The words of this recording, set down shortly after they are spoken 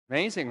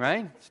Amazing,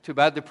 right? It's too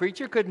bad the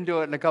preacher couldn't do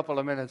it in a couple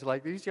of minutes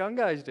like these young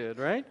guys did,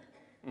 right?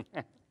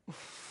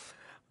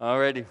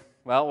 Alrighty.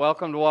 Well,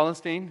 welcome to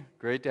Wallenstein.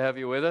 Great to have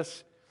you with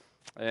us.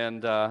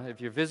 And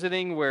if you're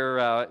visiting,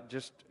 we're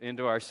just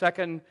into our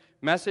second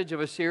message of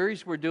a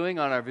series we're doing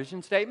on our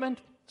vision statement.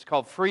 It's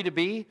called Free to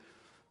Be.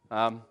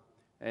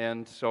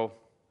 And so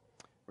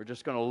we're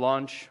just going to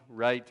launch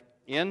right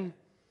in.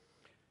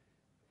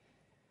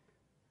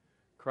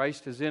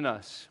 Christ is in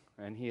us,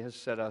 and He has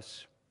set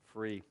us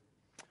free.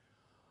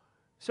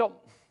 So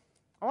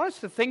I want us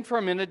to think for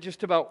a minute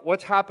just about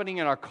what's happening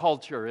in our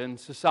culture, in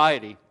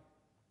society.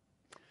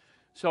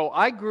 So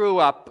I grew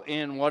up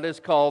in what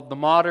is called the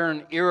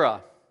modern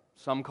era.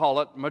 Some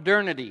call it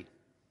modernity,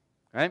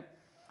 right?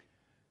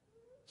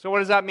 So what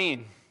does that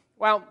mean?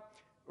 Well,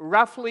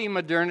 roughly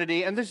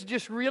modernity, and this is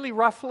just really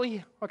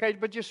roughly, okay,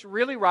 but just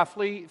really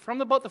roughly,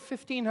 from about the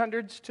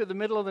 1500s to the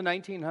middle of the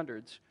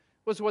 1900s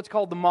was what's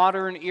called the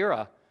modern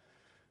era.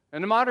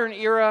 And the modern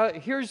era,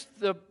 here's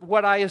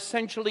what I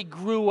essentially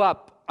grew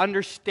up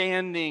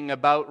understanding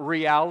about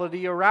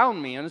reality around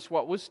me, and it's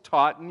what was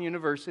taught in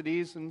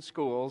universities and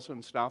schools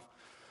and stuff.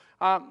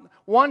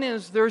 One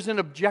is there's an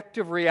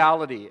objective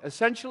reality.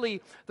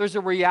 Essentially, there's a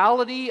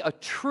reality, a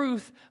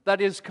truth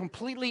that is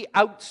completely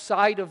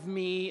outside of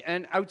me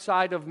and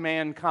outside of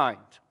mankind.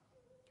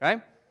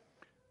 Okay?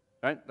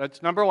 Right?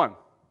 That's number one.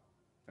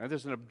 Right?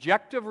 There's an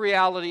objective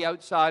reality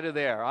outside of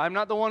there. I'm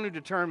not the one who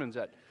determines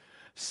it.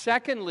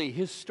 Secondly,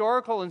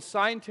 historical and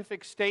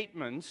scientific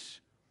statements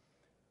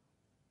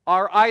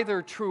are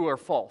either true or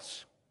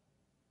false.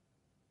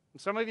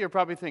 And some of you are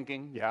probably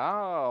thinking,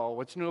 yeah,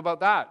 what's new about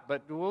that?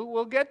 But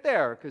we'll get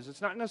there, because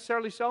it's not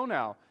necessarily so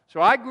now.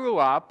 So I grew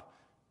up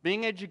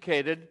being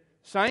educated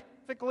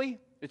scientifically.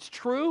 It's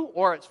true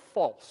or it's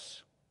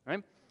false.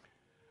 Right?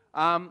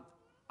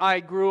 I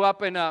grew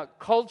up in a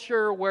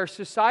culture where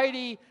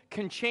society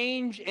can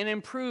change and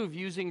improve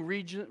using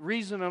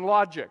reason and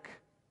logic.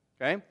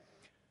 Okay?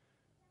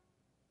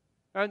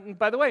 And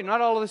by the way, not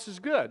all of this is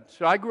good.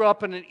 So I grew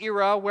up in an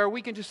era where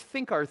we can just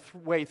think our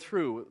way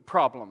through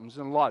problems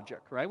and logic,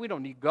 right? We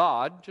don't need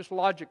God, just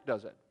logic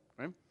does it,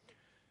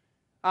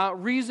 right?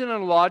 Reason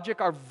and logic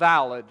are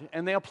valid,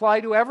 and they apply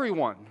to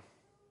everyone.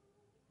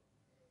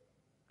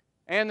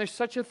 And there's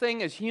such a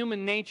thing as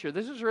human nature.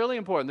 This is really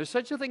important. There's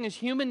such a thing as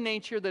human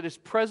nature that is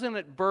present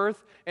at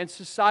birth, and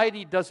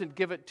society doesn't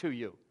give it to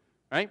you,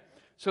 right?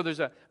 So there's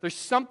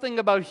something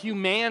about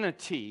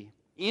humanity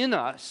in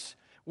us.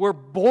 We're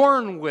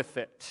born with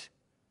it,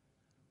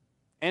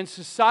 and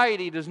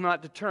society does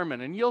not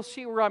determine. And you'll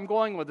see where I'm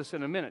going with this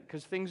in a minute,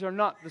 because things are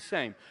not the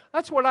same.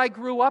 That's what I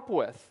grew up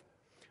with.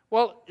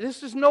 Well,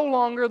 this is no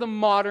longer the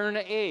modern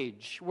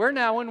age. We're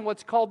now in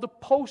what's called the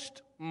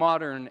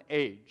postmodern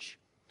age.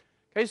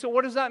 Okay, so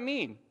what does that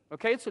mean?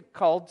 Okay, it's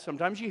called,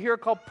 sometimes you hear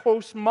it called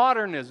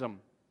postmodernism.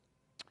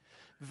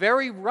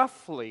 Very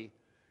roughly,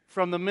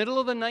 from the middle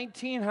of the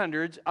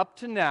 1900s up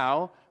to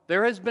now,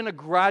 there has been a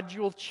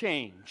gradual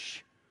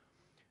change.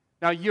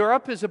 Now,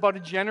 Europe is about a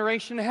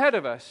generation ahead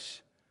of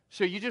us.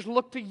 So you just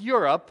look to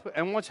Europe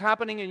and what's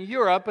happening in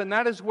Europe, and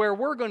that is where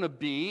we're going to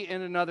be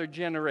in another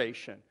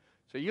generation.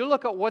 So you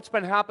look at what's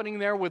been happening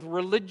there with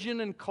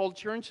religion and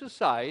culture and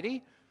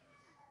society.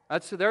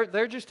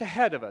 They're just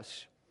ahead of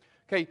us.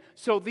 Okay,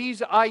 so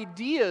these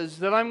ideas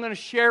that I'm going to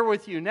share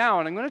with you now,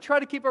 and I'm going to try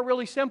to keep it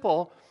really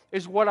simple,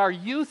 is what our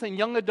youth and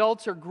young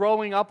adults are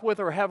growing up with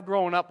or have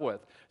grown up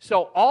with.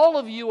 So all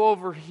of you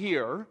over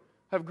here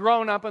have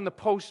grown up in the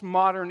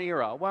postmodern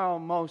era. Well,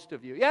 most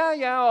of you.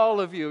 Yeah,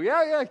 all of you.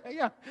 Yeah.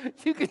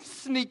 You can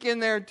sneak in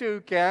there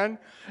too, Ken.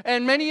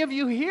 And many of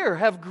you here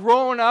have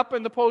grown up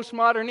in the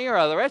postmodern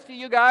era. The rest of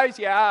you guys,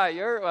 yeah,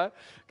 you're,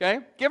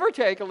 okay? Give or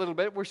take a little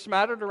bit. We're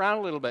smattered around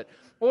a little bit.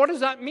 Well, what does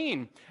that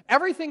mean?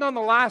 Everything on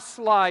the last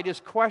slide is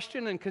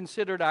questioned and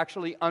considered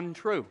actually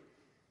untrue.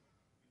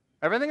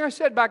 Everything I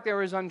said back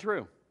there is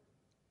untrue.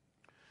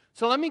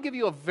 So let me give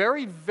you a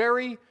very,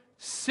 very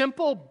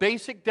simple,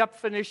 basic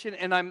definition,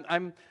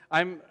 and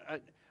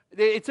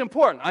it's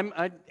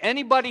important.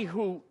 Anybody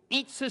who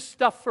eats this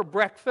stuff for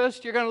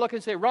breakfast, you're going to look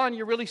and say, Ron,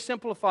 you're really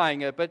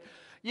simplifying it. But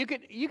you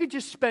could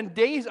just spend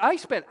days. I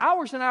spent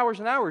hours and hours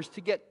and hours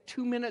to get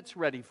 2 minutes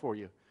ready for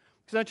you,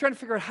 because I'm trying to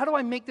figure out how do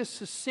I make this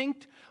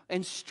succinct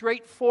and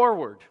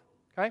straightforward,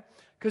 okay?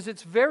 Because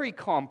it's very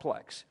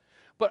complex.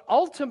 But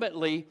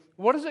ultimately,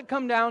 what does it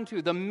come down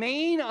to? The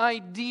main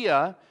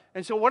idea.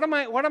 And so what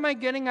am I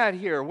getting at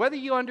here? Whether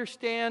you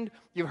understand,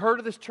 you've heard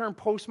of this term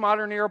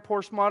postmodern era,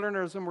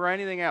 postmodernism, or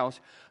anything else,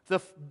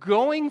 the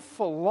going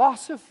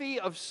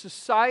philosophy of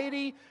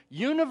society,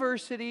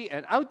 university,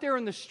 and out there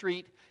in the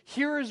street,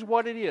 here is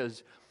what it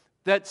is.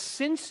 That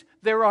since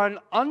there are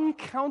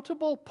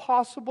uncountable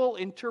possible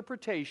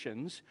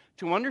interpretations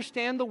to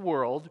understand the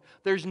world,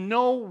 there's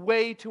no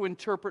way to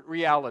interpret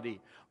reality.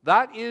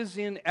 That is,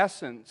 in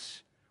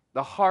essence,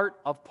 the heart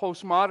of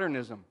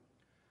postmodernism.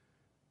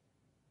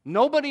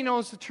 Nobody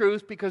knows the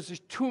truth because there's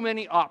too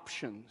many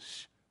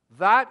options.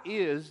 That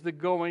is the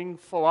going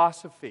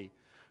philosophy.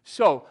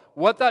 So,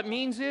 what that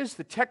means is,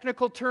 the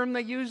technical term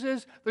they use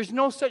is, there's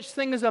no such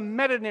thing as a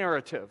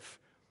meta-narrative.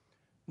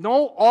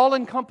 no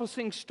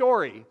all-encompassing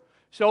story.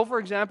 So, for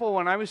example,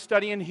 when I was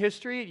studying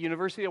history at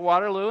University of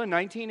Waterloo in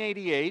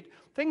 1988,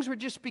 things were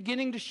just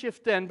beginning to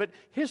shift then, but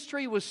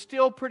history was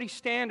still pretty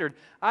standard.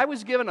 I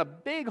was given a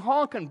big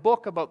honking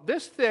book about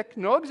this thick,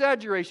 no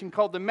exaggeration,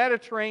 called the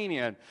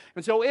Mediterranean.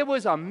 And so it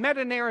was a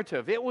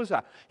meta-narrative. It was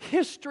a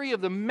history of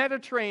the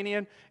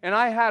Mediterranean, and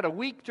I had a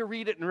week to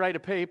read it and write a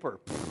paper.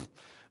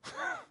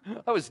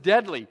 That was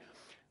deadly.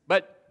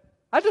 But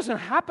that doesn't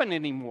happen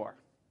anymore.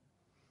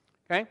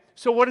 Okay?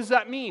 So what does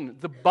that mean?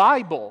 The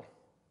Bible.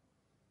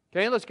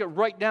 Okay, let's get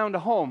right down to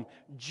home.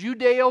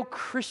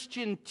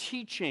 Judeo-Christian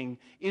teaching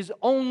is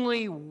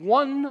only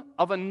one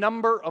of a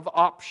number of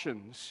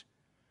options.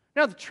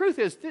 Now, the truth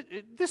is,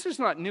 this is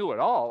not new at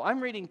all.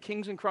 I'm reading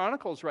Kings and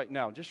Chronicles right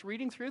now, just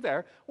reading through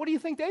there. What do you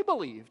think they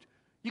believed?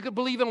 You could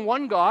believe in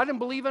one God and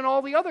believe in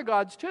all the other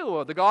gods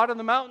too. The God of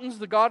the mountains,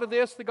 the God of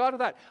this, the God of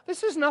that.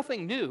 This is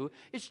nothing new.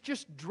 It's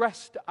just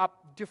dressed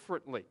up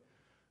differently.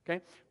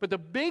 Okay? But the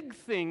big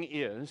thing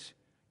is,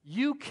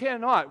 you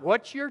cannot,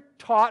 what you're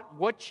taught,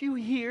 what you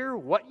hear,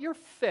 what you're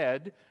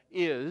fed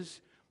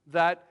is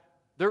that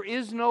there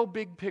is no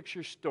big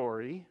picture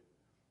story,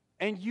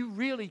 and you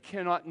really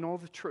cannot know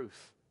the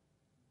truth.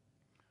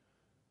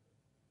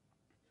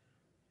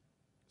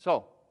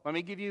 So, let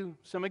me give you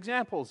some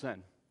examples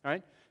then. All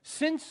right?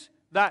 Since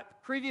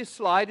that previous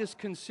slide is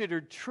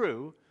considered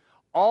true,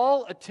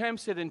 all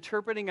attempts at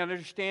interpreting and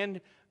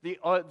understand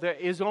there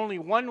is only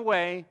one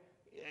way.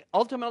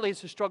 Ultimately,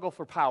 it's a struggle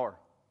for power.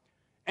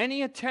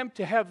 Any attempt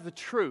to have the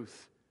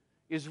truth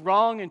is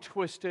wrong and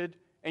twisted,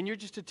 and you're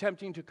just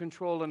attempting to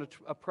control and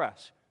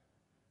oppress.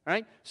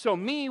 Right? So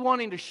me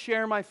wanting to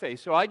share my faith.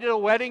 So I did a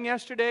wedding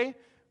yesterday.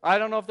 I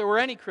don't know if there were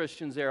any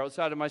Christians there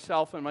outside of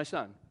myself and my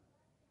son.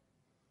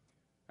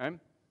 Right?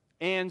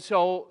 And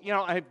so,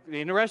 I had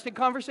interesting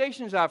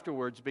conversations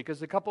afterwards because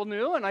the couple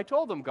knew, and I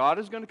told them God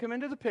is going to come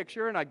into the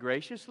picture, and I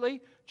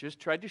graciously just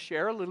tried to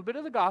share a little bit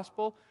of the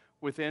gospel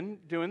within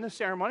doing the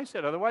ceremony.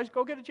 Said, otherwise,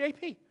 go get a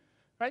JP.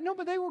 Right? No,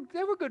 but they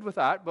were good with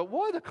that. But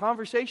boy, the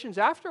conversations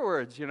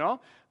afterwards,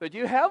 that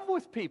you have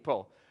with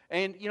people.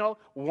 And,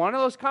 one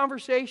of those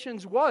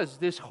conversations was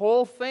this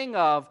whole thing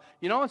of,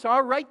 it's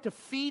all right to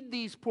feed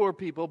these poor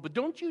people, but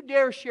don't you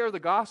dare share the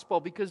gospel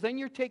because then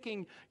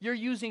you're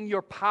using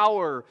your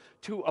power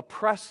to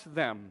oppress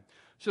them.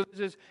 So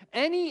there's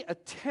any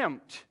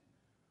attempt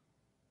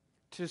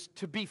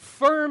to be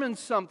firm in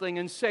something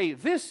and say,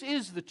 this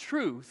is the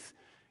truth,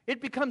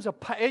 it becomes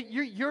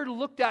you're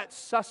looked at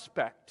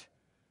suspect.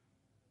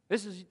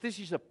 This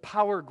is a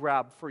power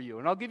grab for you.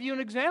 And I'll give you an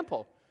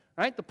example.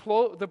 Right? The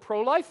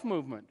pro-life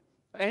movement.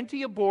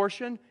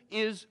 Anti-abortion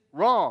is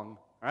wrong.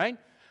 Right?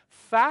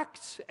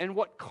 Facts and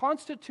what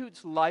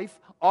constitutes life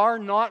are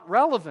not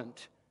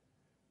relevant.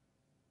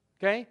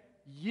 Okay?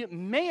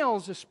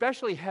 Males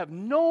especially have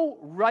no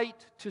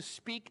right to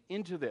speak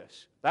into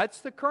this. That's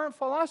the current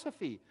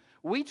philosophy.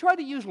 We try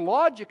to use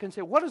logic and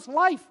say, what is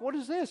life? What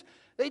is this?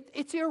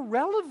 It's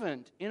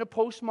irrelevant in a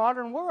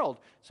postmodern world.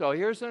 So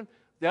here's the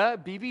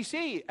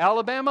BBC,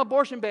 Alabama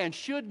abortion ban.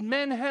 Should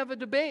men have a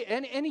debate,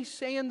 any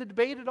say in the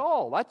debate at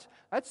all?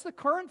 That's the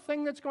current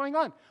thing that's going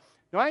on.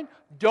 Right?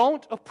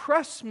 Don't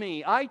oppress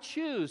me, I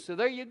choose. So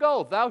there you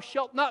go. Thou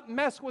shalt not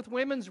mess with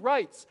women's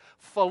rights.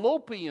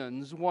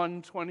 Philippians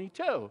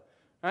 1:22.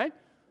 Right?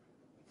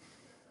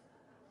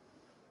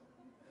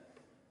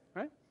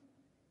 Right?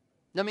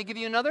 Let me give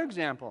you another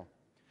example.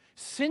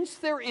 Since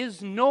there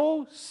is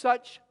no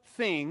such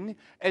thing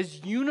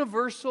as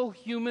universal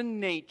human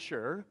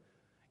nature,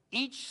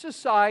 each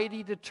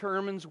society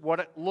determines what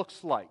it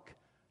looks like.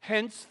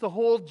 Hence the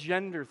whole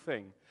gender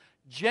thing.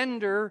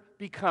 Gender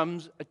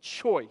becomes a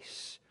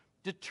choice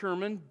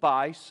determined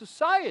by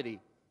society.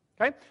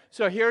 Okay?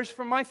 So here's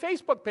from my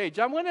Facebook page.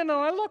 I went in and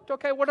I looked,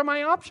 okay, what are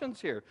my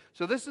options here?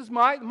 So this is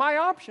my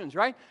options,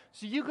 right?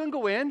 So you can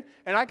go in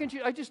and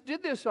I just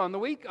did this on the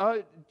week,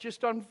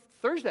 just on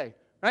Thursday,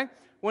 right?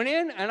 Went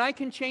in and I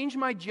can change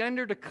my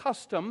gender to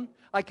custom.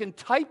 I can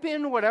type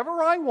in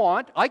whatever I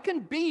want. I can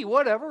be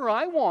whatever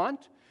I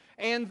want.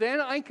 And then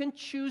I can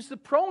choose the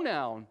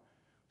pronoun.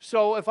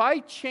 So if I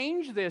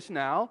change this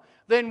now,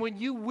 then when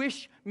you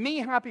wish me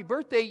happy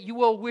birthday, you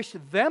will wish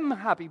them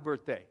happy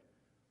birthday.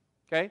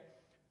 Okay?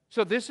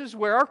 So this is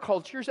where our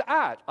culture's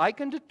at. I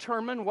can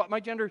determine what my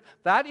gender is.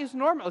 That is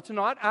normal. It's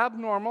not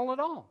abnormal at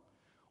all.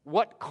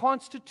 What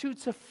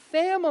constitutes a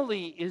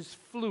family is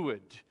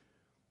fluid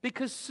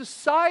because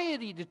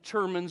society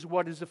determines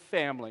what is a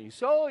family.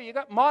 So you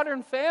got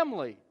modern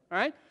family,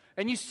 right?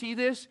 And you see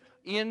this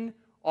in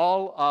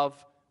all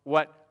of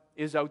what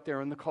is out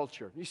there in the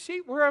culture. You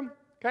see where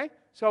okay?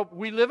 So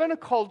we live in a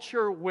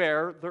culture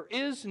where there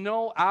is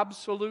no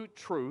absolute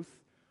truth,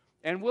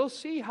 and we'll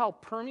see how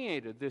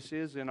permeated this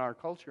is in our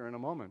culture in a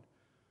moment.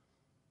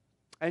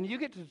 And you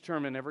get to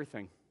determine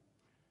everything.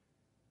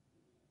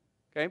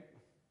 Okay?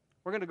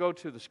 We're going to go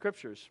to the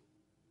scriptures.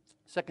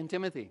 2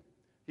 Timothy.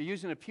 If you're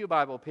using a Pew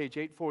Bible, page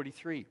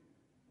 843.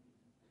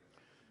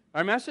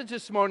 Our message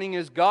this morning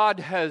is God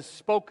has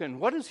spoken.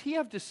 What does He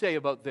have to say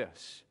about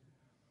this?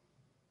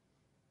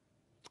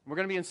 We're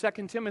going to be in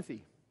 2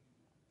 Timothy.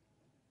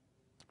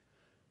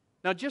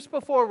 Now, just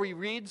before we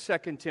read 2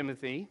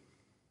 Timothy,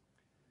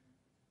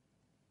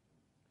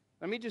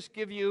 let me just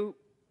give you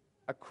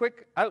a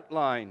quick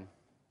outline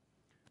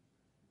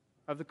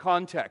of the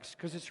context,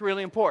 because it's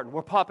really important.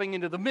 We're popping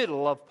into the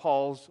middle of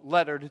Paul's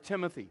letter to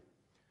Timothy.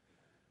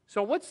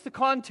 So what's the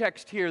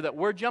context here that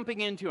we're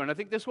jumping into? And I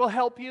think this will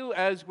help you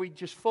as we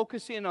just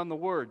focus in on the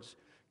words.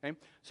 Okay?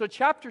 So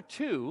chapter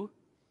 2,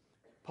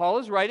 Paul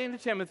is writing to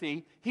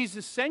Timothy. He's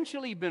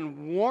essentially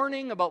been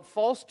warning about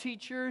false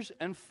teachers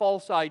and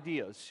false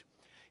ideas.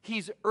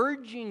 He's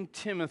urging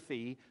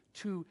Timothy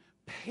to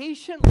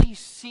patiently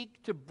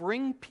seek to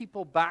bring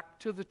people back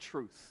to the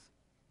truth.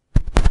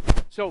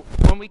 So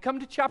when we come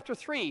to chapter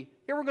 3,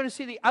 here we're going to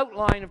see the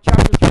outline of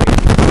chapter 3.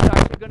 This is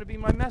actually going to be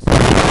my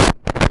message.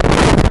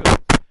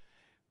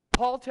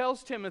 Paul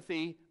tells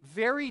Timothy,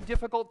 very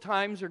difficult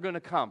times are going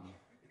to come.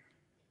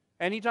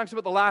 And he talks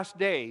about the last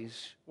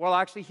days. Well,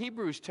 actually,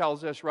 Hebrews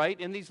tells us, right?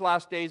 In these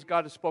last days,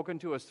 God has spoken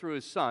to us through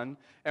His Son.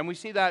 And we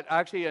see that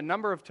actually a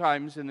number of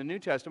times in the New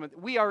Testament.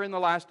 We are in the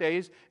last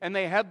days, and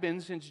they have been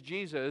since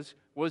Jesus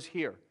was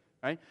here,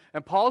 right?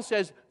 And Paul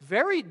says,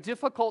 very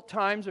difficult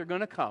times are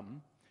going to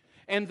come.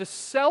 And the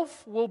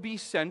self will be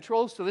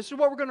central. So this is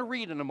what we're going to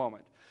read in a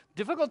moment.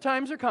 Difficult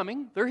times are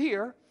coming. They're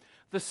here.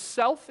 The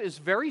self is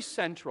very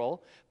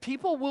central.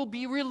 People will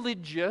be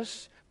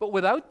religious, but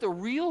without the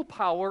real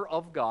power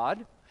of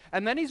God.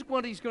 And then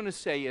what he's going to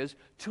say is,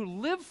 to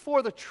live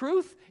for the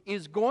truth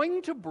is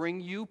going to bring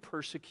you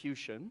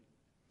persecution.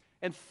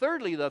 And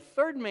thirdly, the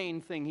third main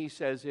thing he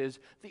says is,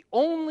 the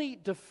only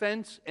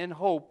defense and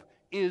hope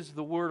is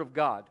the Word of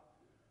God.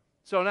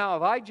 So now,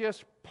 if I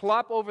just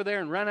plop over there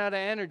and run out of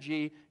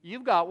energy,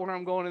 you've got where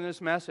I'm going in this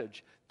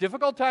message.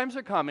 Difficult times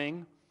are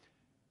coming.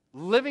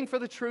 Living for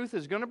the truth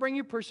is going to bring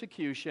you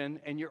persecution,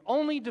 and your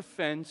only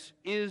defense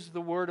is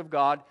the Word of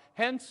God.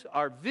 Hence,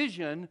 our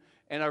vision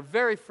and our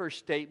very first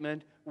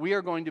statement, we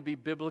are going to be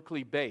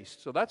biblically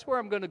based. So that's where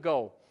I'm going to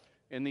go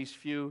in these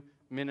few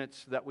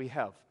minutes that we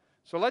have.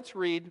 So let's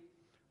read.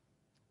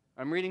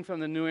 I'm reading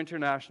from the New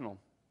International.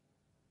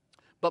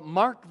 But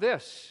mark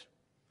this.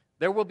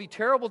 There will be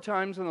terrible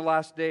times in the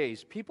last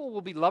days. People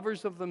will be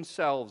lovers of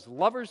themselves,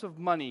 lovers of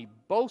money,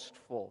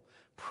 boastful,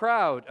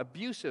 proud,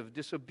 abusive,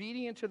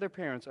 disobedient to their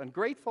parents,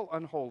 ungrateful,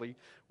 unholy,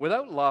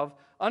 without love,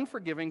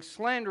 unforgiving,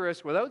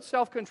 slanderous, without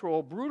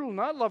self-control, brutal,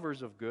 not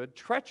lovers of good,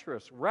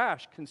 treacherous,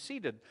 rash,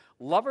 conceited,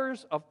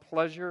 lovers of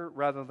pleasure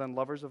rather than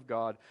lovers of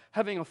God,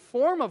 having a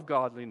form of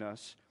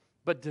godliness,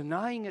 but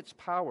denying its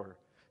power,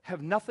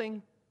 have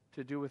nothing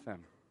to do with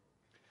them.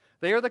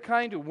 They are the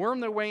kind who worm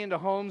their way into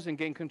homes and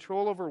gain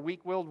control over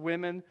weak-willed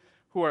women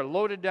who are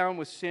loaded down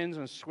with sins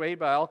and swayed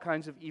by all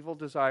kinds of evil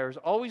desires,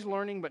 always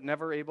learning but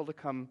never able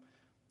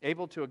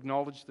to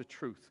acknowledge the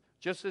truth.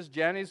 Just as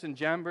Jannes and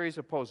Jambres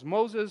opposed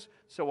Moses,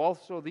 so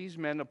also these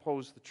men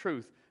oppose the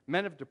truth.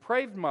 Men of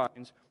depraved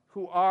minds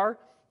who are,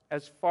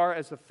 as far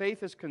as the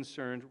faith is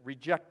concerned,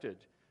 rejected.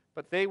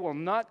 But they will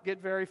not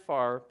get very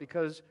far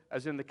because,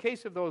 as in the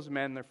case of those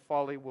men, their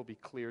folly will be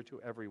clear to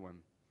everyone.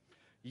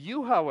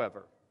 You,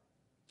 however,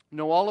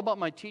 know all about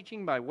my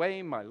teaching, my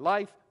way, my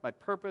life, my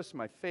purpose,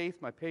 my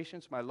faith, my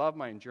patience, my love,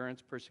 my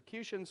endurance,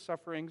 persecutions,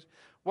 sufferings,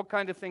 what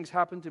kind of things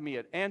happened to me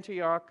at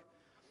Antioch,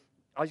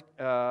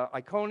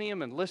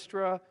 Iconium and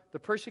Lystra, the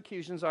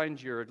persecutions I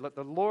endured.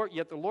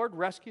 Yet the Lord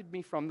rescued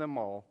me from them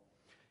all.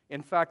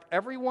 In fact,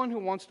 everyone who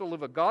wants to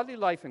live a godly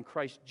life in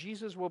Christ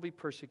Jesus will be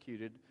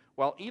persecuted,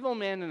 while evil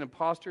men and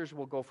impostors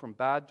will go from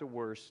bad to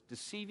worse,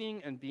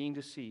 deceiving and being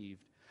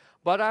deceived.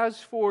 But as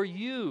for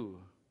you,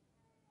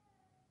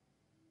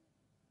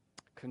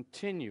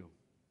 continue.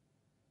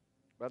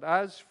 But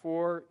as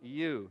for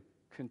you,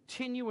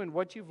 continue in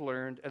what you've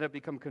learned and have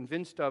become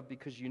convinced of,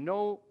 because you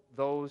know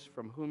those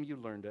from whom you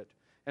learned it,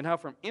 and how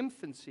from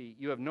infancy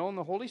you have known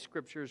the Holy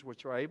Scriptures,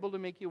 which are able to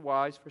make you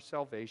wise for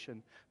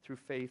salvation through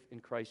faith in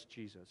Christ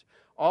Jesus.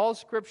 All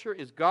Scripture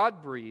is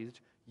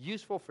God-breathed,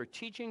 useful for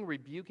teaching,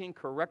 rebuking,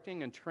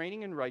 correcting, and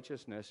training in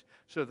righteousness,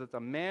 so that the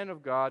man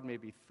of God may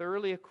be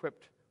thoroughly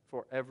equipped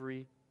for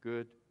every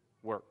good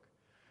work.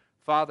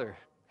 Father,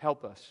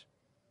 help us.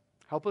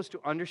 Help us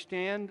to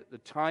understand the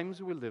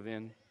times we live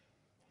in,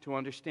 to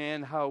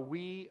understand how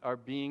we are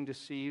being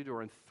deceived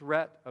or in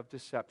threat of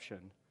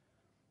deception.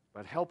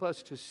 But help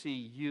us to see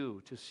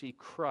you, to see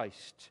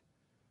Christ,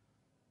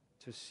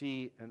 to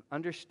see and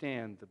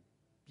understand the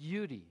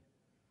beauty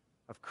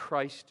of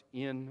Christ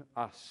in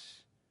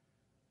us.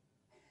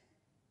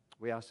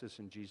 We ask this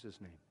in Jesus'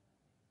 name.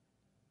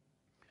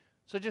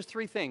 So just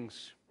three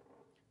things.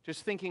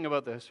 Just thinking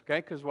about this, okay?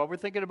 Because what we're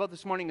thinking about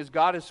this morning is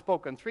God has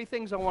spoken. Three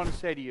things I want to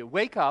say to you.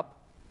 Wake up,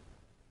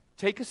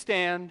 take a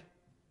stand,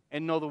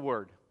 and know the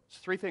Word. It's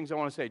three things I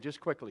want to say just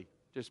quickly.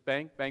 Just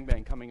bang, bang,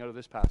 bang, coming out of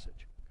this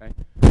passage, okay?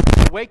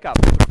 So wake up.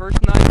 It's the first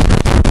 9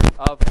 verses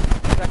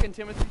of 2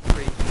 Timothy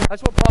 3.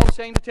 That's what Paul's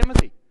saying to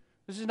Timothy.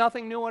 This is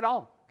nothing new at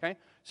all, okay?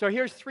 So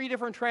here's 3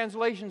 different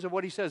translations of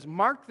what he says.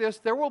 Mark this,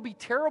 there will be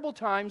terrible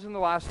times in the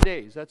last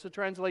days. That's the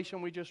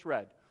translation we just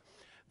read.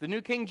 The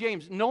New King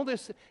James, know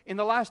this, in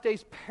the last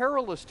days,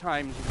 perilous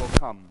times will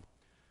come.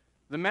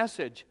 The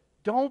Message,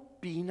 don't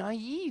be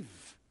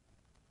naive.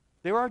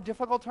 There are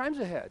difficult times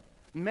ahead.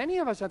 Many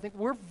of us, I think,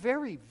 we're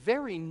very,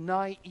 very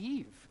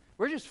naive.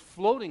 We're just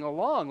floating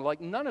along like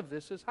none of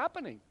this is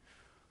happening.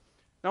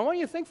 Now, I want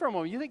you to think for a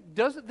moment. You think,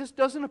 this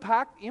doesn't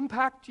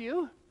impact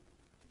you?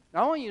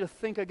 Now, I want you to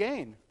think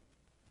again.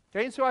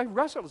 Okay, and so I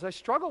wrestle as I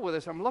struggle with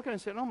this. I'm looking and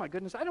saying, oh my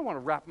goodness, I don't want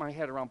to wrap my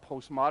head around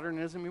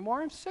postmodernism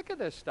anymore. I'm sick of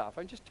this stuff.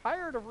 I'm just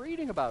tired of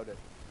reading about it.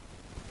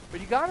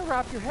 But you got to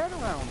wrap your head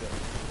around it.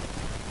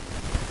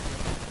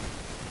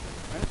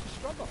 And it's a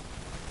struggle.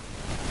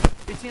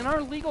 It's in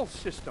our legal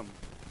system.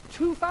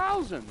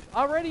 2000,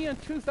 already in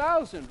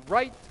 2000,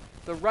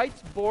 the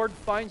Rights Board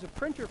fines a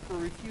printer for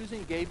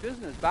refusing gay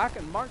business. Back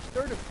on March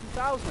 3rd of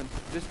 2000,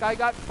 this guy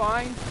got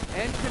fined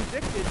and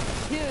convicted.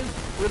 His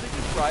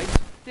religious rights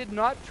did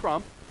not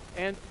trump,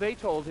 and they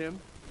told him,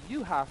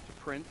 you have to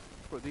print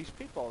for these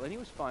people. And he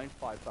was fined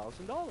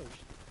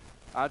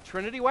 $5,000.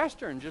 Trinity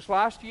Western, just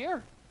last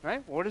year,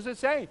 right? What does it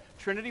say?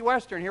 Trinity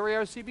Western, here we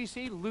are at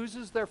CBC,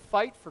 loses their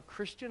fight for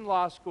Christian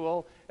law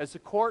school as the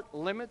court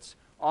limits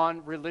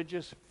on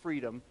religious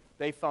freedom.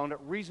 They found it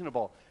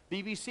reasonable.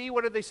 BBC,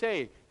 what did they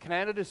say?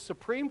 Canada's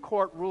Supreme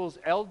Court rules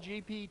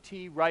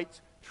LGBT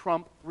rights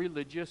trump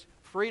religious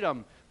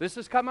freedom. This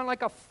is coming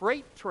like a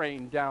freight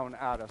train down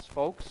at us,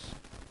 folks.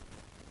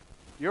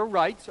 Your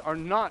rights are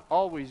not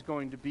always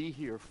going to be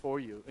here for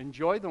you.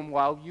 Enjoy them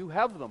while you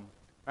have them,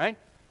 right?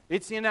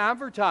 It's in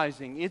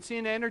advertising. It's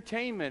in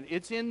entertainment.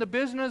 It's in the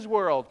business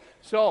world.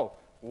 So,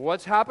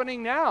 what's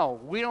happening now?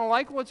 We don't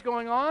like what's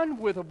going on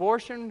with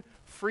abortion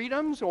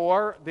freedoms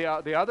or the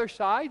other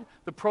side,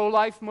 the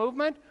pro-life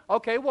movement.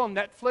 Okay, well,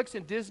 Netflix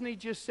and Disney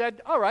just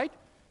said, all right,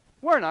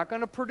 we're not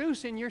going to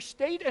produce in your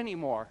state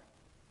anymore.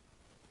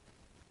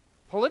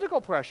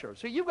 Political pressure.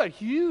 So you've got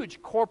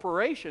huge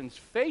corporations,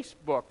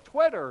 Facebook,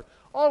 Twitter,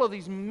 all of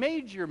these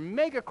major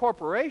mega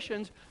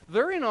corporations,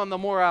 they're in on the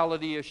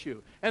morality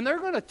issue. And they're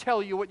going to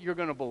tell you what you're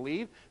going to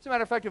believe. As a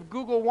matter of fact, if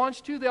Google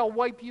wants to, they'll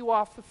wipe you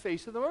off the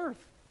face of the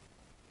earth.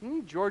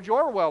 George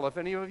Orwell, if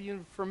any of you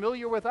are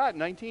familiar with that,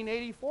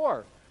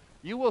 1984.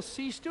 You will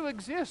cease to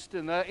exist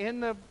in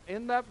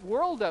that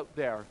world out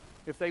there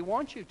if they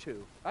want you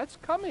to. That's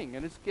coming,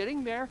 and it's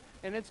getting there,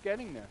 and it's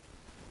getting there.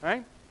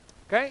 Right?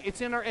 Okay? It's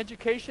in our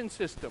education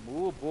system.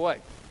 Oh, boy.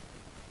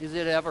 Is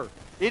it ever.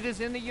 It is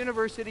in the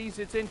universities,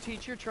 it's in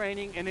teacher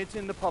training, and it's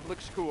in the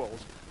public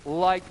schools.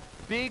 Like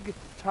big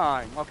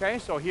time. Okay?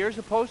 So here's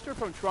a poster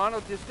from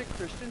Toronto District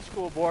Christian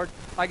School Board.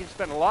 I can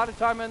spend a lot of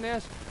time on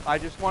this. I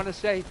just want to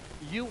say,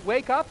 you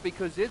wake up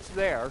because it's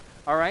there.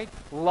 All right?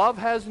 Love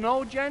has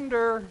no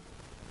gender.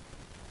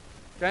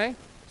 Okay?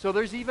 So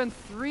there's even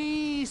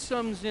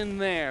threesomes in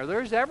there.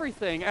 There's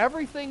everything.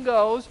 Everything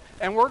goes,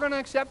 and we're going to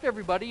accept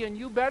everybody, and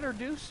you better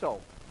do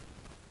so.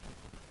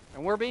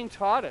 And we're being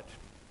taught it.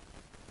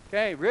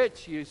 Okay,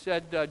 Rich, you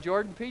said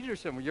Jordan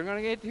Peterson. Well, you're going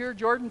to get to hear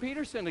Jordan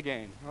Peterson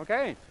again.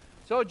 Okay,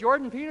 so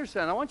Jordan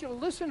Peterson, I want you to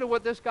listen to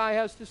what this guy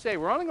has to say.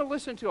 We're only going to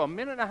listen to a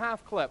 1.5-minute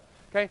clip.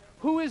 Okay,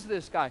 who is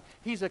this guy?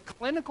 He's a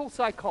clinical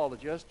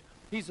psychologist.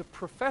 He's a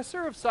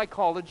professor of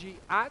psychology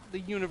at the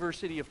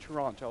University of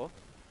Toronto.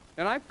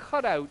 And I've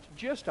cut out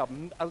just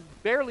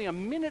barely a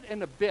minute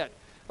and a bit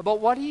about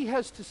what he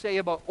has to say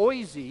about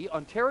OISE,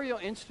 Ontario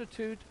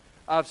Institute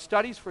of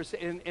Studies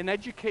in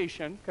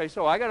Education. Okay,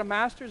 so I got a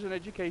master's in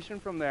education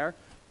from there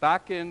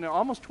back in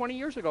almost 20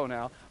 years ago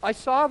now. I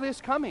saw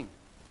this coming.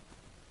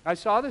 I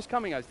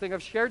think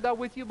I've shared that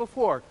with you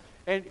before.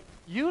 And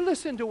you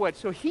listen to what,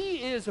 so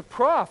he is a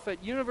prof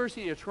at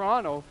University of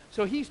Toronto,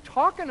 so he's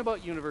talking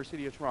about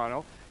University of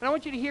Toronto, and I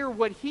want you to hear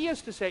what he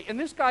has to say. And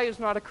this guy is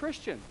not a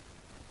Christian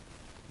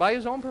by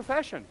his own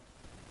profession.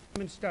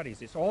 Human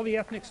studies, it's all the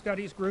ethnic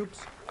studies groups.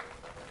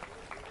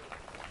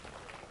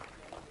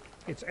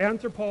 It's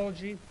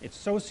anthropology, it's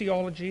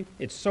sociology,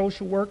 it's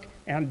social work,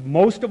 and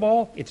most of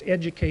all, it's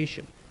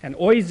education. And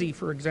OISE,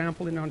 for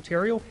example, in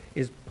Ontario,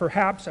 is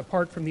perhaps,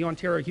 apart from the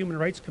Ontario Human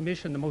Rights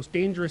Commission, the most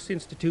dangerous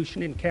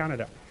institution in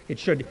Canada. It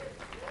should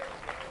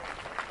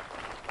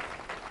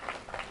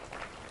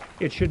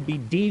be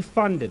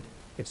defunded.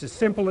 It's as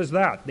simple as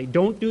that. They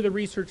don't do the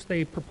research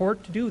they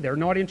purport to do. They're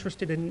not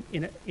interested in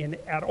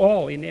at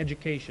all in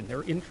education.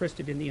 They're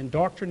interested in the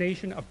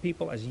indoctrination of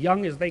people as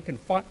young as they can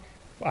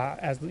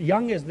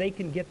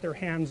get their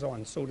hands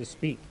on, so to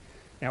speak.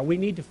 Now we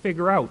need to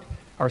figure out,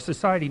 our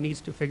society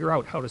needs to figure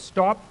out how to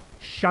stop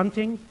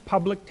shunting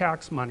public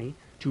tax money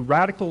to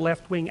radical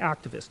left-wing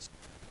activists.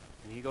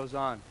 And he goes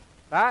on.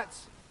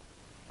 That's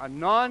a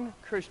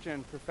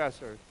non-Christian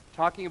professor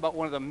talking about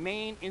one of the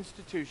main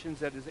institutions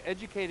that is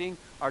educating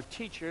our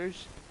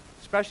teachers,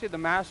 especially the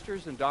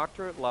master's and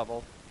doctorate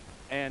level,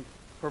 and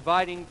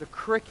providing the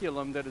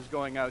curriculum that is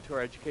going out to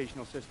our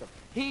educational system.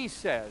 He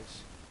says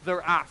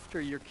they're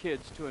after your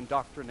kids to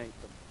indoctrinate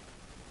them.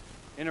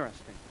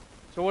 Interesting.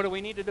 So what do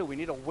we need to do? We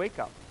need to wake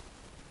up.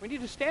 We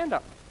need to stand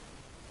up.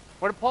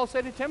 What did Paul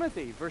say to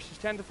Timothy? Verses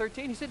 10 to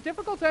 13. He said,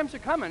 difficult times are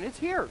coming. It's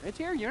here. It's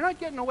here. You're not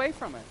getting away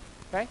from it.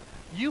 Okay?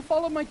 You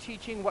followed my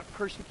teaching, what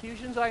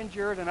persecutions I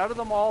endured, and out of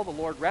them all the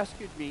Lord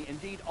rescued me.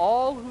 Indeed,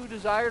 all who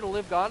desire to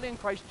live godly in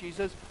Christ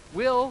Jesus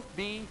will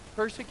be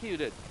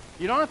persecuted.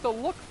 You don't have to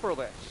look for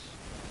this.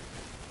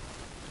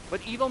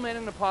 But evil men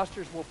and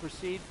impostors will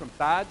proceed from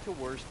bad to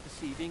worse,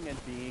 deceiving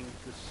and being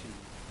deceived.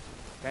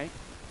 Okay?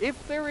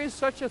 If there is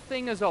such a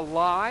thing as a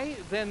lie,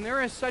 then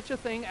there is such a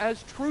thing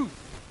as truth,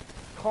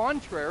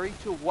 contrary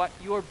to what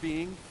you're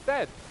being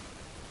fed.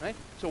 Right?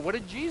 So what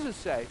did Jesus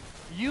say?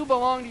 You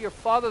belong to your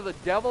father, the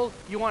devil.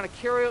 You want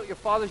to carry out your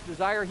father's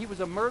desire. He was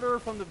a murderer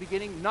from the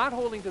beginning, not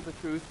holding to the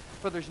truth,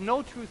 for there's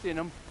no truth in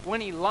him.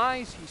 When he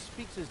lies, he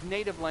speaks his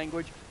native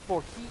language,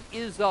 for he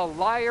is a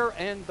liar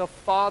and the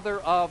father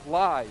of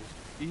lies.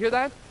 You hear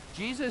that?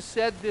 Jesus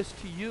said this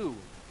to you.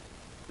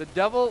 The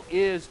devil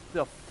is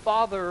the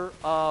father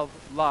of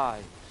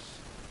lies.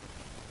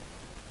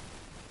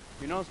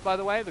 You notice, by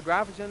the way, the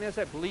graphics in there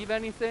said, believe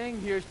anything.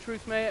 Here's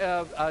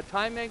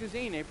Time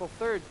Magazine, April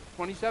 3rd,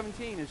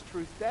 2017, is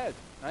truth dead?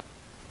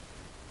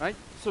 Right?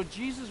 So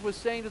Jesus was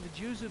saying to the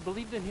Jews who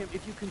believed in him,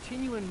 if you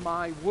continue in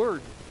my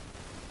word,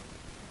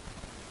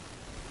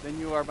 then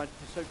you are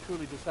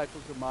truly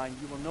disciples of mine.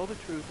 You will know the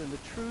truth, and the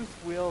truth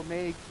will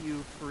make you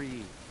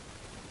free.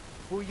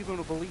 Who are you going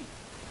to believe?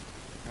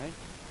 Right?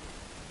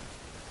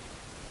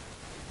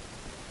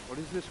 What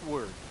is this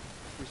word?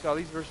 We saw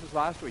these verses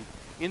last week.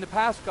 In the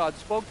past, God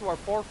spoke to our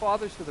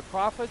forefathers through the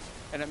prophets,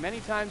 and at many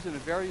times and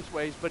in various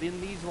ways, but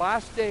in these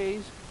last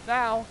days,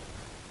 now,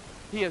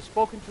 he has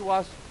spoken to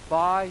us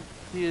by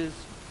his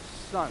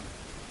Son,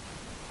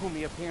 whom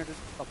he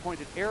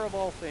appointed heir of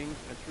all things,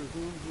 and through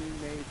whom he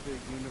made the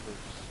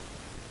universe.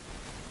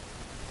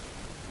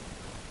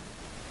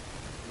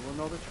 You will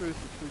know the truth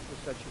will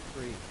set you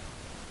free.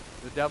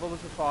 The devil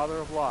is the father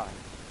of lies.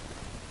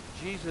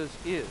 Jesus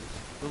is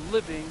the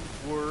living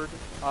Word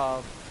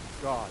of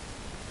God.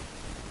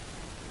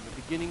 In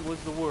the beginning was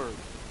the Word.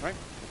 Right?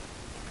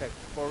 Okay,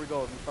 before we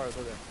go any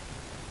farther there.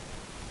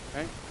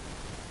 Right?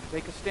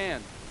 Take a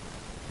stand.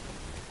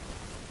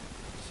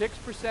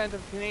 6%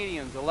 of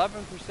Canadians,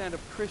 11%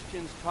 of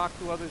Christians talk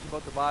to others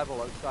about the Bible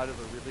outside of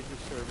the religious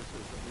services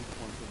at least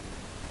once a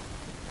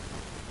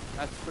week.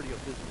 That's pretty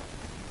abysmal.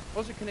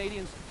 Those are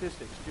Canadian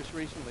statistics just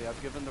recently.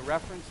 I've given the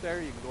reference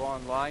there. You can go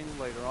online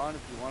later on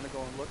if you want to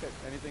go and look at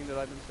anything that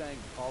I've been saying.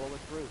 Follow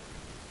it through.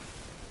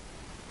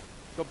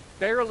 So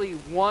barely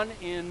 1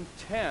 in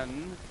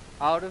 10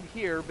 out of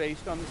here,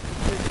 based on the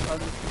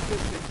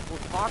statistics, will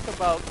talk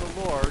about the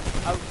Lord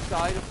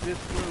outside of this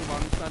room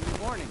on Sunday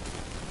morning.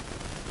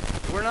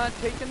 We're not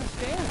taking a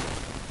stand.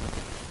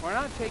 We're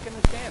not taking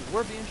a stand.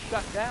 We're being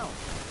shut down.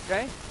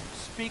 Okay?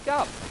 Speak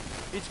up.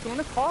 It's going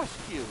to cost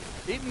you.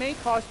 It may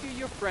cost you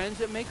your friends.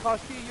 It may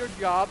cost you your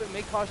job. It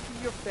may cost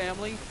you your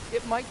family.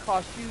 It might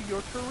cost you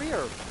your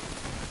career.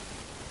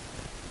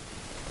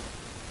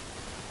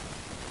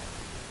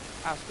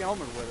 Ask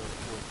Elmer whether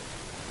it's worth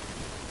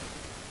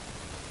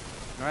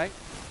it. All right?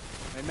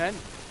 Amen?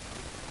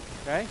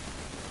 Okay?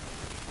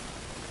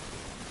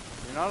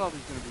 You're not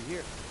always going to be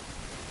here.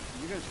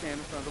 You're going to stand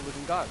in front of the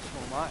living God. So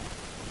am I.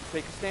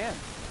 Take a stand.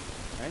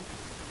 Right?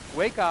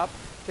 Wake up.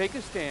 Take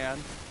a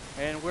stand.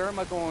 And where am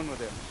I going with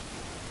this?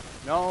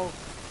 Know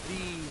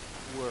the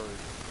Word.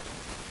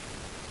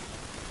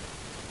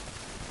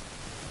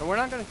 And we're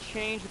not going to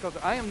change the culture.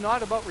 I am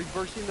not about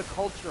reversing the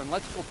culture and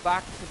let's go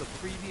back to the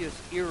previous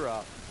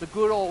era, the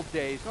good old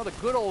days. No, the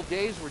good old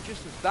days were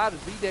just as bad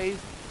as these days.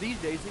 These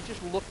days, they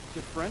just look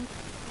different,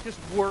 just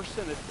worse,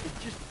 and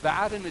it's just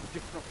bad in a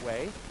different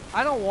way.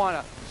 I don't want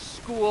a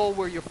school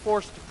where you're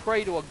forced to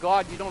pray to a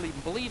God you don't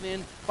even believe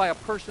in by a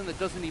person that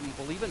doesn't even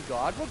believe in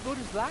God. What good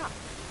is that?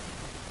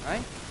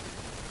 Right?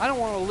 I don't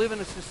want to live in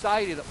a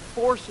society that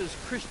forces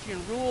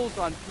Christian rules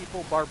on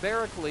people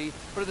barbarically,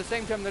 but at the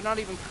same time, they're not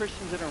even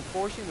Christians that are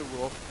enforcing the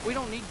rule. We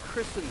don't need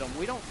Christendom.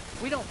 We don't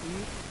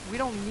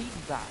need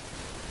that.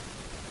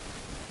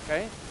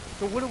 Okay?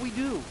 So what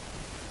do?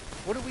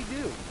 What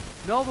do?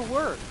 Know the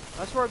Word.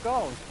 That's where it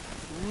goes.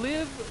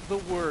 Live the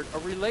Word, a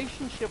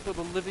relationship with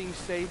a living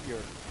Savior.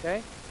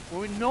 Okay?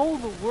 When we know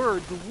the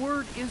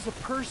Word is a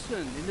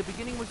person. In the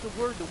beginning was the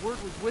Word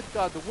was with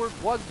God, the Word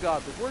was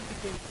God, the Word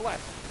became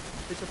flesh.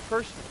 It's a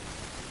person.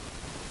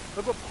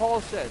 Look what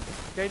Paul said,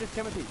 okay, to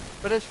Timothy.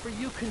 But as for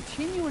you,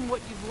 continue in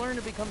what you've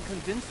learned and become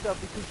convinced of,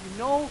 because you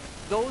know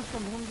those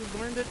from whom you've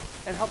learned it,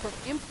 and how from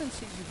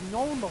infancy you've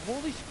known the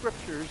Holy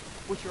Scriptures,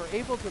 which are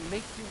able to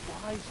make you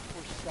wise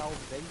for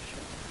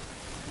salvation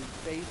through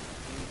faith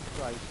in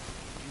Christ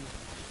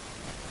Jesus.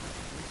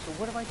 So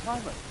what am I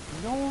talking about?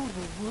 Know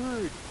the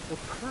Word,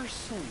 the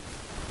person.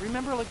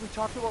 Remember, like we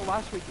talked about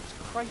last week, it's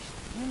Christ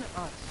in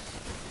us.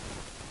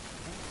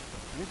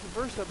 Here's the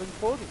verse I've been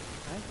quoting.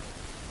 Right?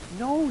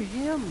 Know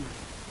Him.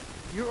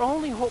 Your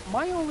only hope,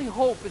 my only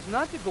hope, is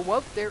not to go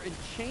out there and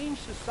change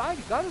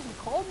society. God hasn't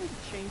called me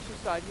to change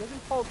society. He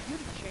hasn't called you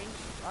to change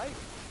society.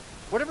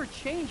 Whatever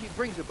change He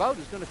brings about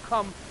is going to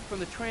come from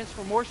the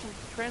transformation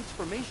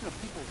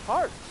of people's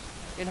hearts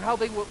and how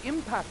they will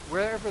impact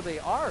wherever they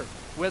are,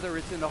 whether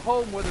it's in the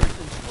home, whether it's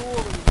in school,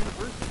 in the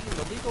university, in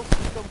the legal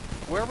system,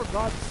 wherever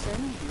God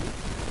sends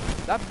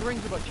you. That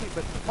brings about change.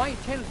 But my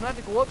intent is not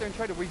to go out there and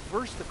try to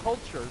reverse the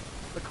culture.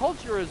 The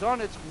culture is on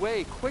its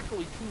way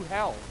quickly to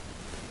hell.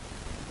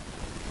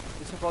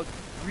 It's about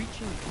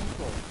reaching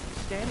people,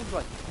 standing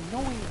by,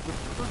 knowing the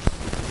person,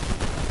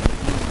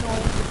 being know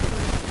the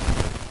person.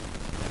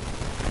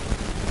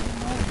 You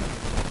know him.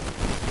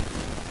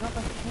 It's not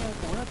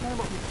mechanical. We're not talking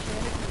about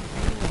mechanically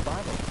reading the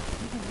Bible.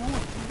 You can know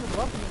him. You can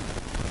love him.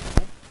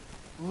 Okay?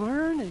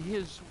 Learn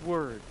his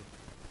word.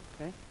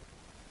 Okay?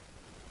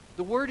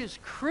 The word is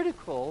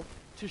critical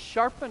to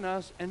sharpen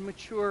us and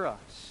mature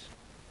us.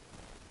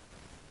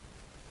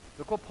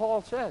 Look what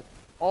Paul said.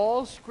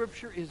 All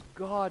Scripture is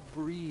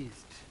God-breathed.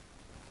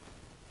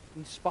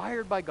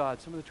 Inspired by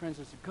God, some of the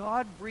translations.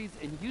 God-breathed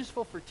and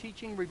useful for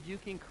teaching,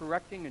 rebuking,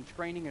 correcting, and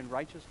training in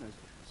righteousness,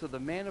 so the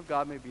man of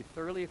God may be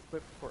thoroughly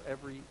equipped for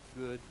every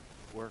good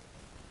work.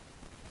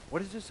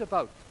 What is this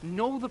about?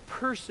 Know the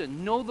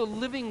person, know the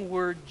living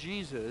Word,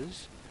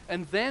 Jesus,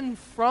 and then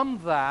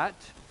from that,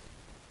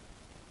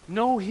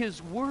 know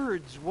his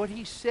words, what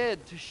he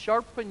said, to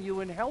sharpen you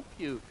and help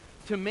you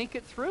to make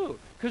it through.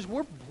 Because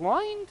we're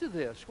blind to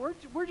this.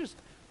 We're just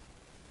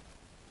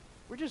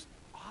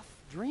off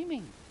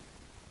dreaming.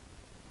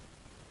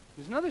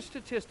 There's another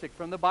statistic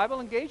from the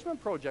Bible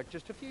Engagement Project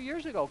just a few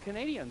years ago.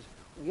 Canadians,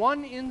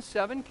 1 in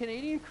 7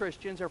 Canadian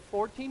Christians, or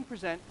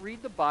 14%,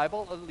 read the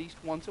Bible at least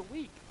once a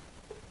week.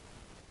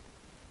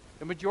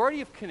 The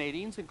majority of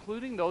Canadians,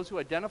 including those who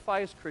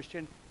identify as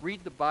Christian,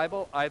 read the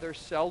Bible either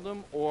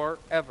seldom or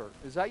ever.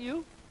 Is that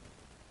you?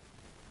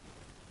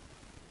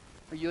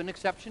 Are you an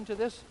exception to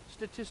this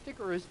statistic,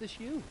 or is this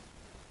you?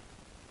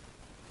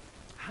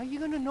 How are you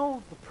going to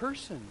know the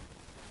person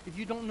if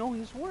you don't know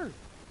his word?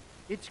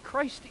 It's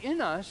Christ in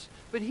us,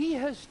 but he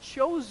has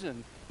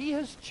chosen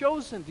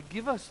to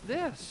give us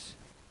this.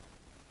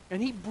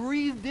 And he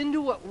breathed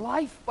into it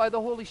life by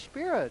the Holy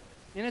Spirit.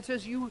 And it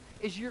says,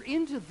 as you're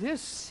into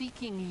this,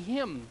 seeking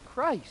him,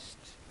 Christ,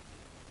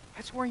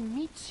 that's where he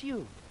meets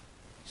you.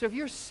 So if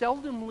you're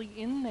seldomly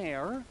in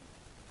there,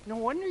 no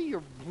wonder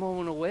you're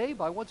blown away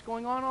by what's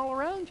going on all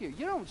around you.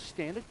 You don't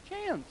stand a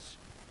chance.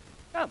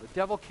 Yeah, the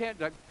devil can't.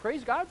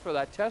 Praise God for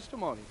that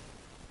testimony.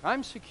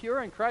 I'm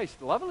secure in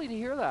Christ. Lovely to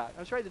hear that.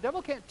 That's right. The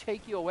devil can't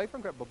take you away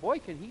from Christ. But boy,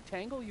 can he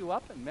tangle you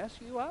up and mess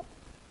you up.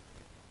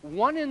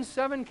 1 in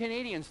 7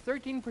 Canadians,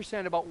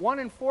 13%, about 1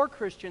 in 4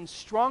 Christians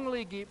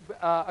strongly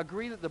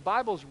agree that the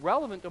Bible is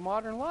relevant to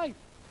modern life.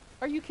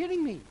 Are you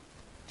kidding me?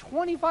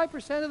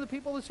 25% of the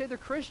people that say they're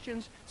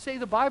Christians say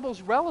the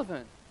Bible's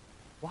relevant.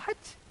 What?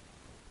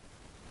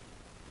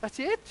 That's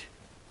it?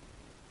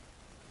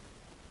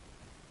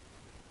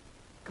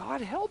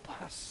 God help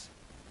us.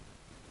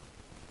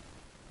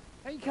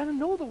 Now, you got to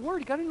know the Word.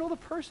 You got to know the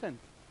person.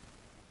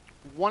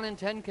 1 in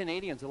 10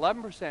 Canadians,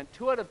 11%,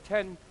 2 out of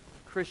 10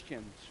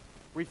 Christians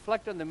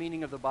reflect on the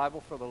meaning of the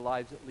Bible for their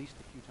lives at least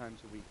a few times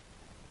a week.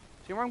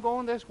 See where I'm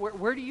going with this?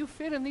 Where do you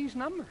fit in these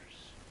numbers?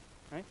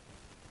 Right?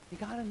 You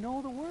got to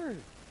know the Word.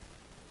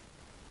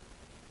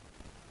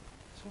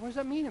 So what does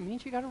that mean? It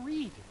means you got to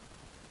read.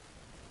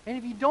 And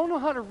if you don't know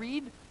how to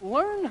read,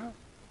 learn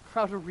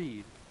how to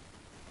read.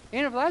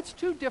 And if that's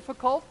too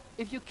difficult,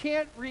 if you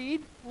can't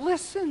read,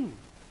 listen.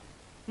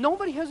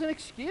 Nobody has an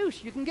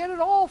excuse. You can get it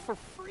all for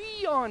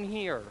free on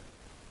here.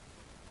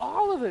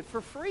 All of it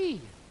for free.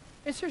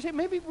 And seriously,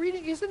 maybe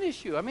reading is an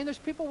issue. I mean, there's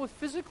people with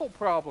physical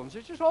problems.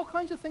 There's just all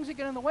kinds of things that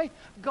get in the way.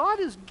 God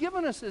has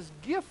given us this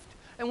gift,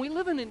 and we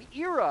live in an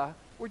era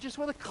where just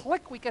with a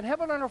click, we can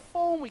have it on our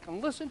phone, we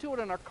can listen to it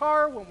in our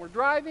car when we're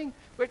driving,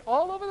 right,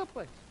 all over the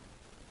place.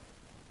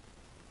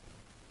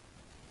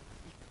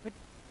 But,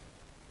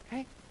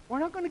 okay, we're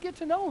not going to get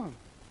to know him.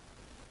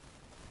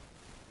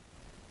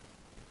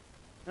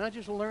 And not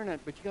just learn it,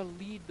 but you got to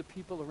lead the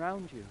people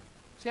around you.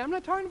 See, I'm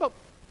not talking about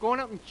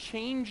going out and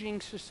changing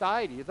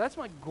society. If that's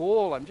my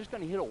goal, I'm just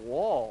going to hit a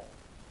wall.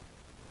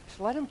 Just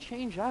let him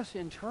change us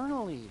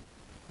internally.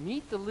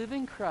 Meet the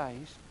living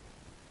Christ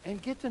and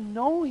get to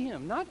know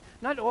him. Not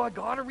oh, I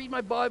got to read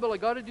my Bible, I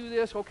got to do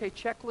this, okay,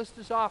 checklist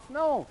is off.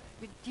 No,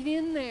 get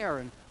in there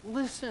and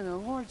listen,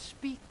 and Lord,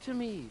 speak to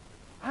me.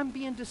 I'm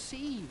being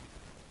deceived.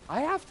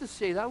 I have to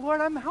say that, Lord,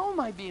 how am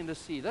I being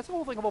deceived? That's the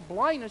whole thing about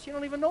blindness. You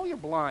don't even know you're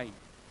blind.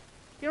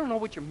 You don't know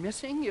what you're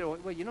missing. You know,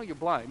 well, you know you're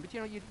blind, but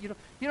you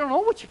don't know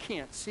what you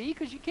can't see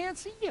because you can't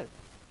see it.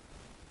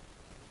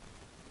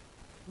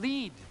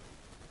 Lead.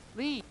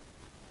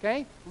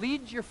 Okay?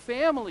 Lead your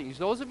families.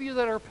 Those of you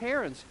that are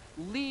parents,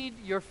 lead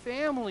your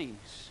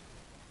families.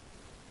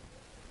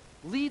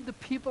 Lead the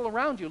people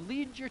around you.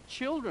 Lead your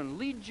children.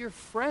 Lead your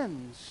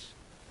friends.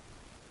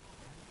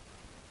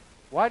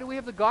 Why do we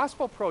have the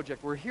Gospel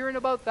Project? We're hearing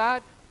about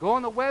that. Go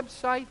on the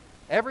website.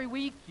 Every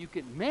week,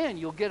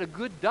 you'll get a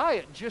good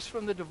diet just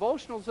from the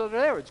devotionals that are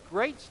there. It's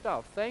great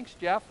stuff. Thanks,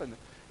 Jeff,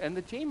 and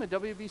the team at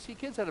WBC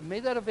Kids that have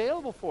made that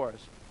available for us.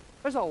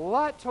 There's a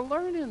lot to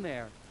learn in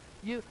there.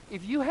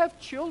 If you have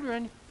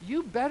children,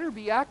 you better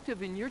be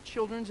active in your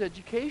children's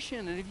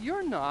education. And if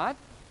you're not,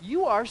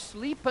 you are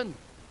sleeping.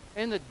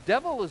 And the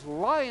devil is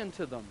lying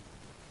to them.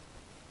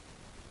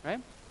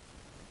 Right?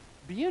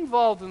 Be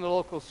involved in the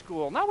local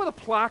school. Not with a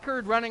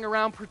placard running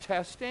around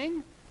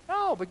protesting.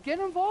 No, but get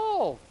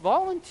involved.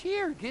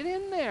 Volunteer. Get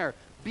in there.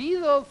 Be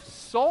the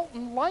salt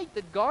and light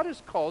that God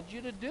has called you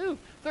to do.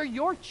 They're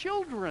your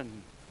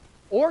children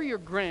or your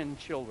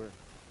grandchildren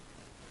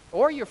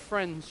or your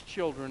friends'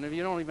 children if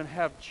you don't even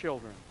have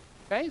children.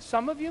 Okay?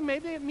 Some of you,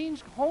 maybe it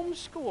means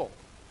homeschool.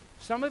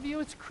 Some of you,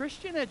 it's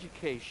Christian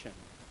education.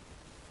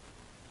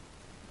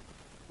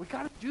 We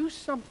got to do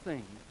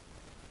something.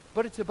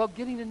 But it's about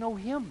getting to know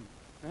Him,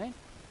 right?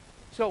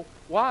 So,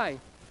 why?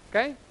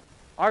 Okay?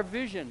 Our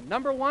vision.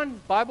 Number one,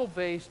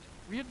 Bible-based.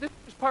 This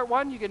is part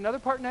one. You get another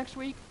part next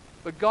week.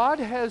 But God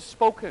has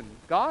spoken.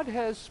 God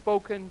has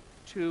spoken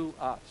to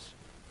us.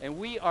 And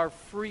we are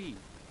free.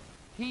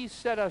 He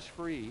set us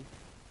free.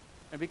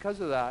 And because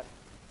of that,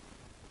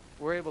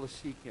 we're able to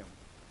seek Him.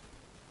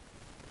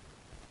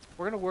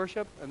 We're going to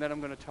worship, and then I'm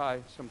going to tie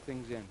some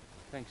things in.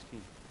 Thanks,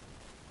 team.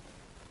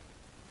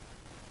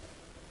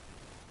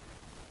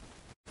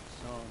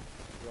 Song,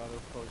 rather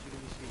close. You can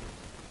be seated.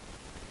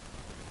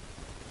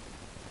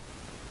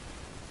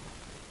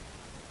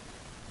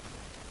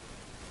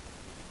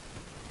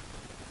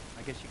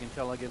 I guess you can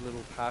tell I get a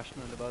little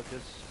passionate about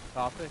this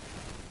topic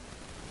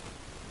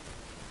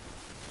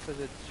because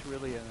it's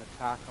really an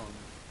attack on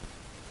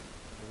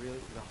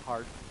the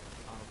heart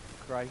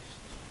of Christ,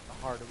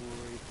 the heart of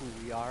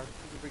who we are. If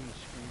you could bring the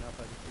screen up,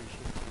 I'd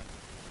appreciate that.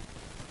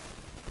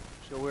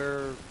 So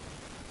we're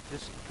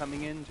just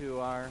coming into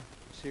our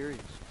series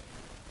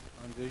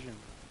on vision.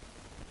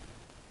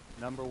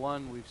 Number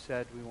one, we've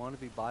said we want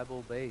to be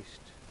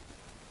Bible-based.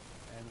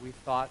 And we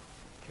thought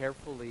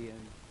carefully and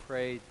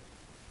prayed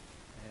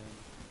and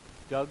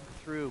dug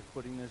through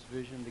putting this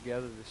vision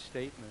together, this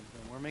statement.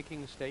 And we're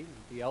making a statement.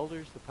 The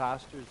elders, the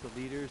pastors, the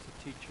leaders,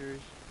 the teachers.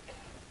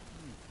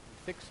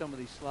 Fix some of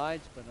these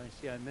slides, but I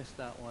see I missed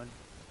that one.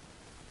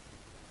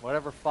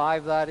 Whatever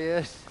 5 that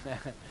is.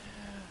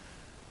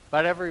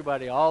 But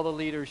everybody, all the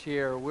leaders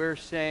here, we're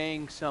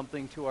saying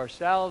something to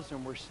ourselves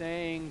and we're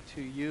saying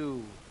to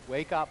you,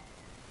 wake up.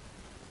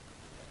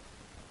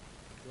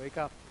 Wake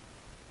up.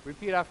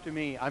 Repeat after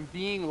me. I'm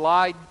being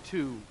lied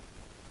to.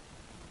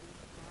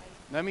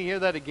 Let me hear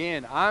that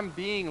again. I'm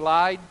being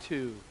lied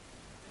to.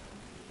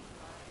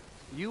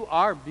 You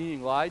are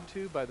being lied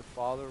to by the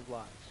father of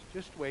lies.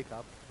 Just wake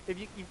up. If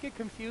you get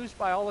confused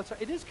by all the time,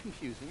 it is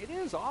confusing. It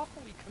is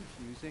awfully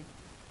confusing.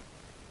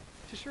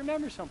 Just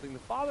remember something. The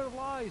father of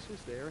lies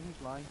is there and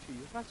he's lying to you.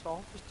 That's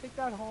all. Just take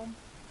that home.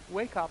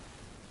 Wake up.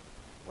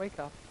 Wake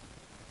up.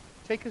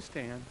 Take a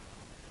stand.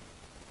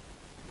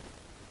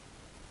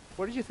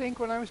 What did you think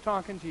when I was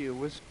talking to you?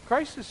 Was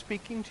Christ is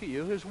speaking to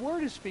you. His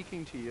word is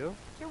speaking to you.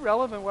 It's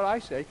irrelevant what I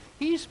say.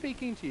 He's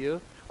speaking to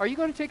you. Are you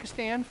going to take a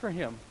stand for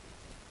Him?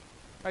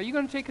 Are you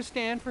going to take a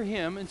stand for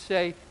Him and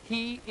say,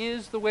 He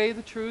is the way,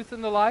 the truth,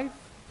 and the life?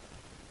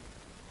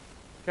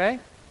 Okay?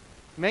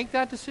 Make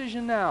that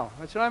decision now.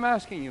 That's what I'm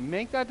asking you.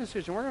 Make that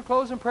decision. We're going to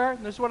close in prayer,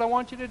 and this is what I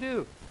want you to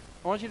do.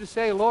 I want you to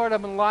say, Lord,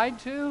 I've been lied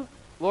to.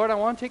 Lord, I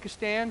want to take a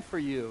stand for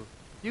you.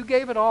 You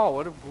gave it all.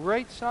 What a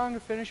great song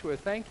to finish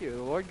with. Thank you.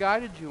 The Lord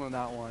guided you on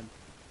that one.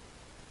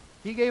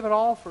 He gave it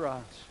all for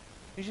us.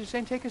 He's just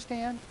saying, take a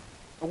stand.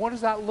 And what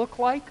does that look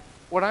like?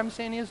 What I'm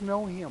saying is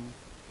know Him,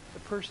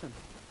 the person.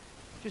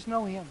 Just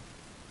know Him.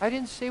 I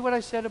didn't say what I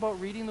said about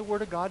reading the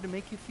Word of God to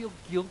make you feel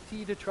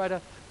guilty, to try to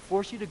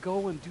force you to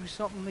go and do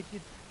something that you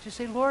just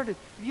say, Lord, if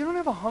you don't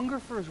have a hunger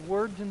for His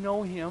Word to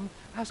know Him,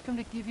 ask Him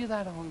to give you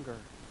that hunger.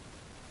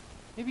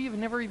 Maybe you've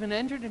never even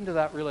entered into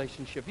that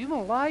relationship. You've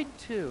been lied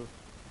to.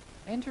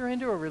 Enter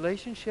into a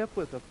relationship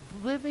with the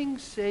living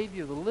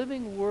Savior, the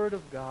living Word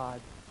of God.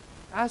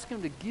 Ask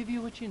Him to give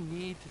you what you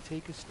need to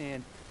take a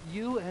stand.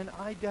 You and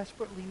I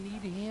desperately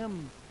need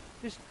Him.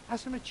 Just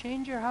ask Him to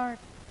change your heart.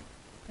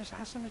 Just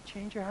ask Him to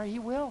change your heart. He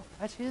will.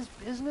 That's His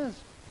business.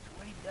 That's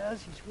what He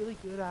does. He's really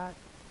good at.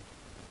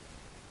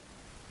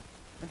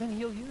 And then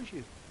He'll use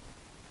you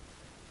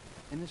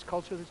in this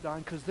culture that's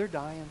dying, because they're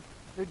dying.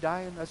 They're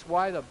dying. That's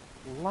why the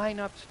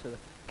lineups to the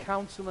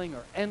counseling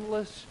are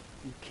endless.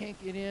 You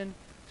can't get in.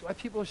 That's why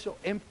people are so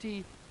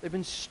empty. They've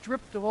been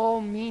stripped of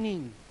all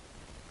meaning.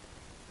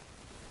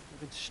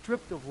 They've been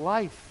stripped of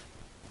life.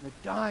 And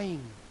they're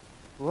dying.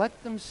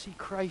 Let them see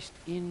Christ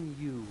in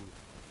you.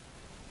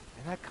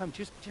 And that comes,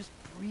 just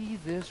breathe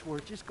this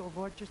word. Just go,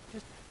 Lord,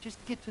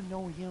 just get to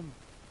know Him.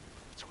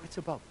 That's what it's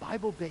about.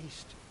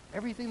 Bible-based.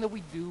 Everything that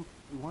we do,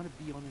 we want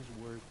to be on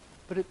His Word.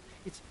 But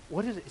it's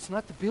what is it? It's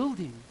not the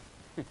building.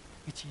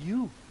 It's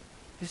you.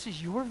 This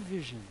is your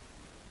vision.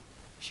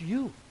 It's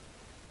you.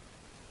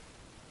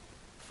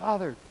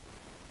 Father,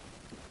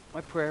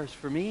 my prayer is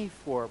for me,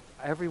 for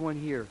everyone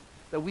here,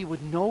 that we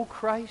would know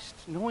Christ,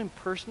 know Him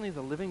personally,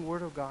 the living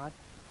Word of God,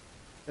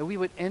 that we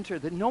would enter,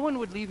 that no one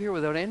would leave here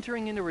without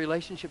entering into a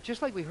relationship,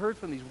 just like we heard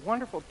from these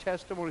wonderful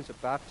testimonies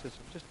of baptism.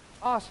 Just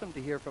awesome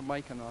to hear from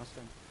Mike and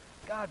Austin.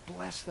 God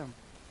bless them.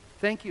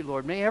 Thank you,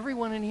 Lord. May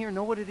everyone in here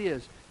know what it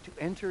is to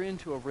enter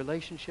into a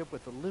relationship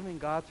with the living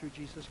God through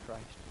Jesus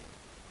Christ.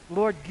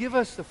 Lord, give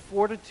us the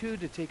fortitude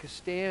to take a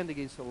stand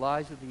against the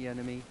lies of the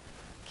enemy.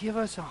 Give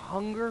us a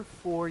hunger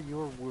for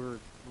your word,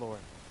 Lord,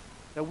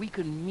 that we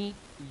can meet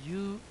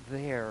you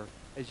there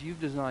as you've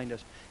designed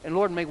us. And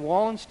Lord, may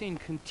Wallenstein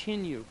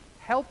continue.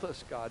 Help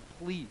us, God,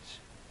 please,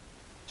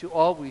 to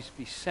always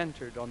be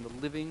centered on the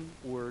living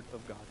word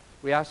of God.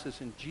 We ask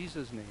this in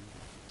Jesus' name.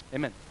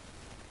 Amen.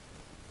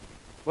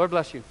 Lord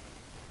bless you.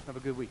 Have a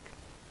good week.